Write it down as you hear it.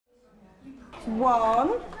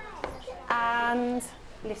1 and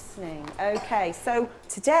listening. Okay, so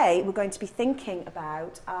today we're going to be thinking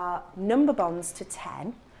about our number bonds to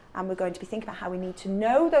 10, and we're going to be thinking about how we need to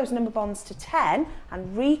know those number bonds to 10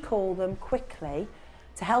 and recall them quickly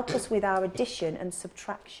to help us with our addition and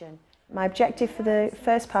subtraction. My objective for the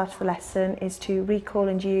first part of the lesson is to recall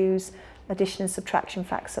and use addition and subtraction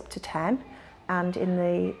facts up to 10, and in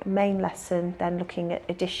the main lesson then looking at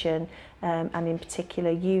addition and in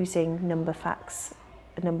particular using number facts,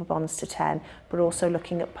 number bonds to 10, but also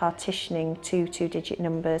looking at partitioning two-digit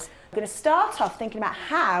numbers. We're going to start off thinking about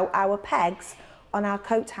how our pegs on our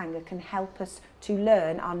coat hanger can help us to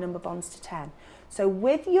learn our number bonds to 10. So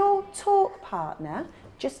with your talk partner,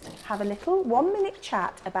 just have a little 1-minute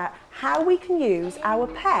chat about how we can use our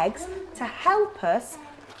pegs to help us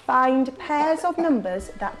find pairs of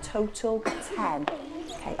numbers that total 10.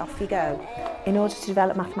 Okay, off you go. In order to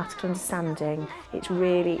develop mathematical understanding, it's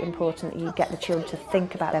really important that you get the children to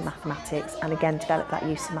think about their mathematics and again develop that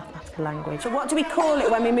use of mathematical language. So what do we call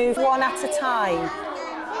it when we move one at a time?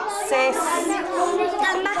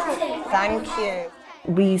 Thank you.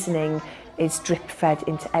 Reasoning is drip-fed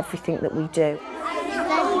into everything that we do.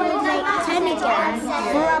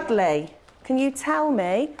 Bradley, can you tell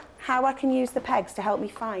me how I can use the pegs to help me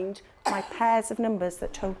find my pairs of numbers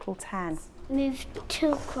that total 10? Move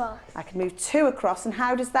 2 across. I can move 2 across, and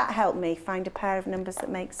how does that help me find a pair of numbers that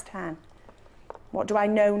makes 10? What do I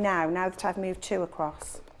know now that I've moved 2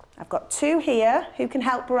 across? I've got 2 here. Who can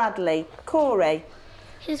help Bradley? Corey?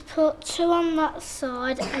 He's put 2 on that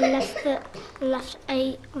side and left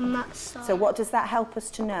 8 on that side. So what does that help us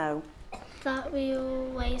to know? That we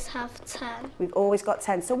always have 10. We've always got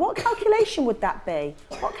 10. So what calculation would that be?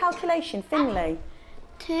 What calculation, Finley?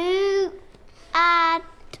 2 add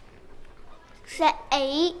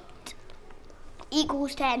 8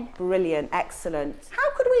 equals 10. Brilliant, excellent.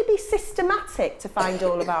 How could we be systematic to find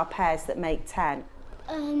all of our pairs that make 10?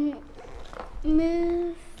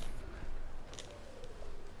 Move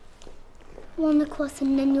 1 across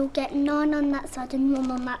and then you'll get 9 on that side and 1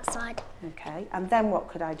 on that side. Okay, and then what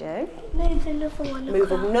could I do? Move another 1 across.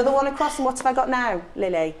 Move another 1 across, and what have I got now,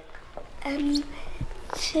 Lily?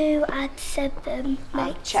 2 add 7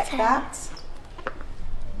 makes check 10. that.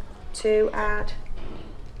 2 add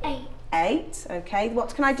 8. 8, okay.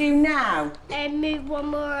 What can I do now? Move 1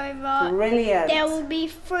 more over. Brilliant. There will be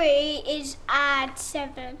 3 is add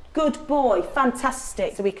 7. Good boy,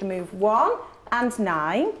 fantastic. So we can move 1 and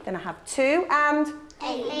 9, then I have 2 and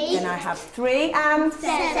 8. then I have 3 and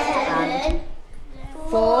 7.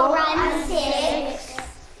 4 and 6.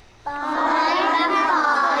 5 and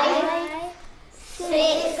 5.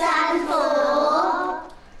 6 and 4.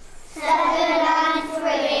 7 and 3.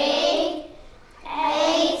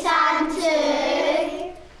 8 and 2.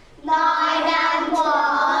 9 and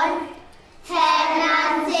 1. 10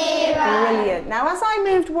 and 0. Brilliant. Now, as I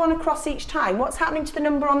moved 1 across each time, what's happening to the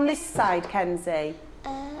number on this side, Kenzie?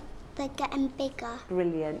 They're getting bigger.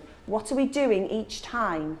 Brilliant. What are we doing each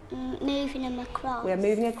time? Moving them across. We are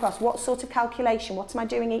moving across. What sort of calculation? What am I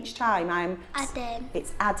doing each time? Adding.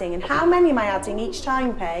 It's adding. And how many am I adding each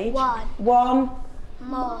time, Paige? 1. 1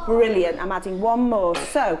 more. Brilliant. I'm adding 1 more.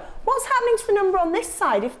 So, what's happening to the number on this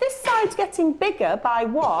side? If this side's getting bigger by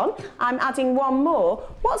 1, I'm adding 1 more.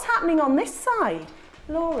 What's happening on this side?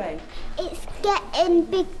 Laurie? It's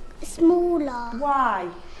getting smaller. Why?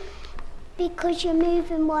 Because you're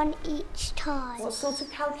moving 1 each time. What sort of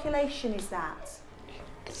calculation is that?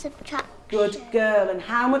 Subtraction. Good girl. And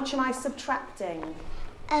how much am I subtracting?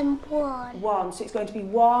 1. 1. So it's going to be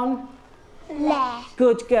 1 less.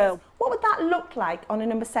 Good girl. What would that look like on a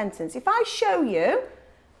number sentence? If I show you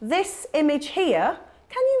this image here,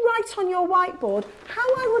 can you write on your whiteboard how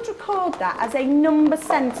I would record that as a number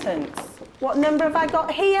sentence? What number have I got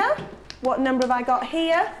here? What number have I got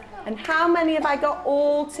here? And how many have I got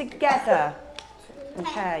all together?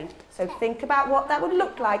 Okay, so think about what that would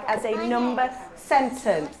look like as a number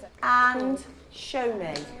sentence. And show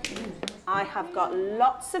me. I have got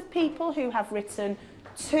lots of people who have written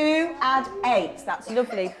 2 add 8. That's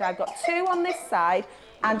lovely. I've got 2 on this side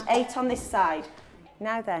and 8 on this side.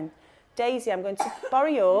 Now then, Daisy, I'm going to borrow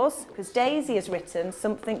yours because Daisy has written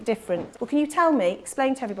something different. Well, can you tell me,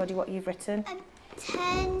 explain to everybody what you've written?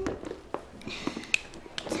 10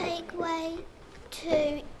 take away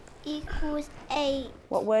 2 equals 8.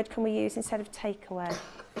 What word can we use instead of take away?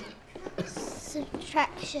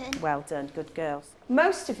 Subtraction. Well done, good girls.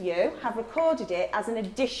 Most of you have recorded it as an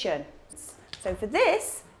addition. So for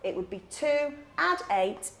this, it would be 2 add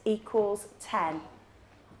 8 equals 10.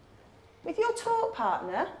 With your talk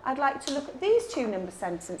partner, I'd like to look at these 2 number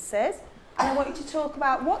sentences and I want you to talk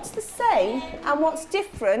about what's the same and what's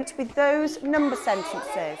different with those number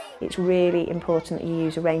sentences. It's really important that you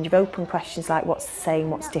use a range of open questions like what's the same,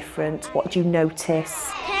 what's different, what do you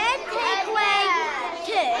notice? 10 take away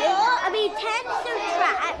 2, 10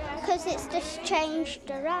 subtract, because it's just changed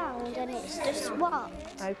around and it's just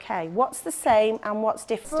swapped. Okay, what's the same and what's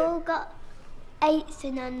different? They've all got 8s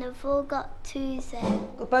in and they've all got 2s in.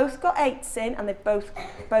 They've both got 8s in and they've both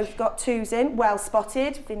got 2s in. Well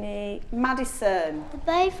spotted, Vinny. Madison. They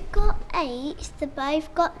both got 8s, they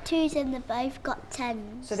both got 2s and they both got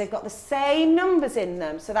 10s. So they've got the same numbers in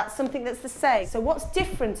them, so that's something that's the same. So what's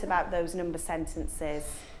different about those number sentences?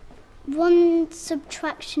 One's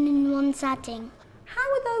subtraction and one's adding. How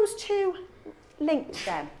are those two linked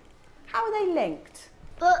then? How are they linked?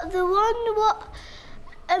 But the one what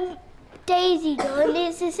Daisy done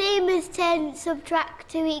is the same as 10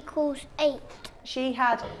 subtract 2 equals 8. She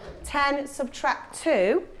had 10 subtract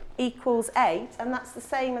 2 equals 8, and that's the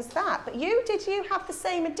same as that. But did you have the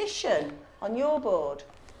same addition on your board?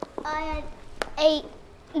 I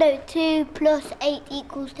had 2 plus 8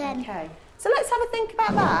 equals 10. Okay, so let's have a think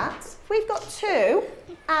about that. If we've got 2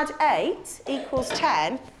 add 8 equals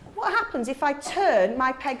 10, what happens if I turn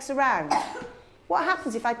my pegs around? What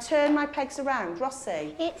happens if I turn my pegs around,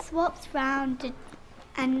 Rossi? It swaps round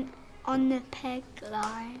and on the peg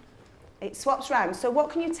line. It swaps round. So what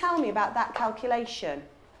can you tell me about that calculation?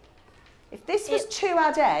 If this was 2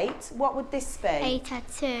 add 8, what would this be? 8 add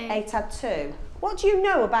 2. 8 add 2. What do you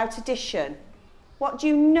know about addition? What do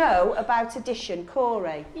you know about addition,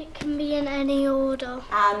 Corey? It can be in any order.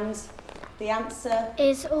 And the answer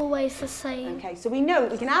is always the same. Okay, so we know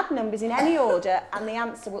that we can add numbers in any order and the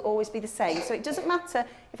answer will always be the same. So it doesn't matter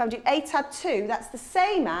if I do 8 add 2, that's the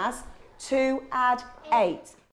same as 2 add 8.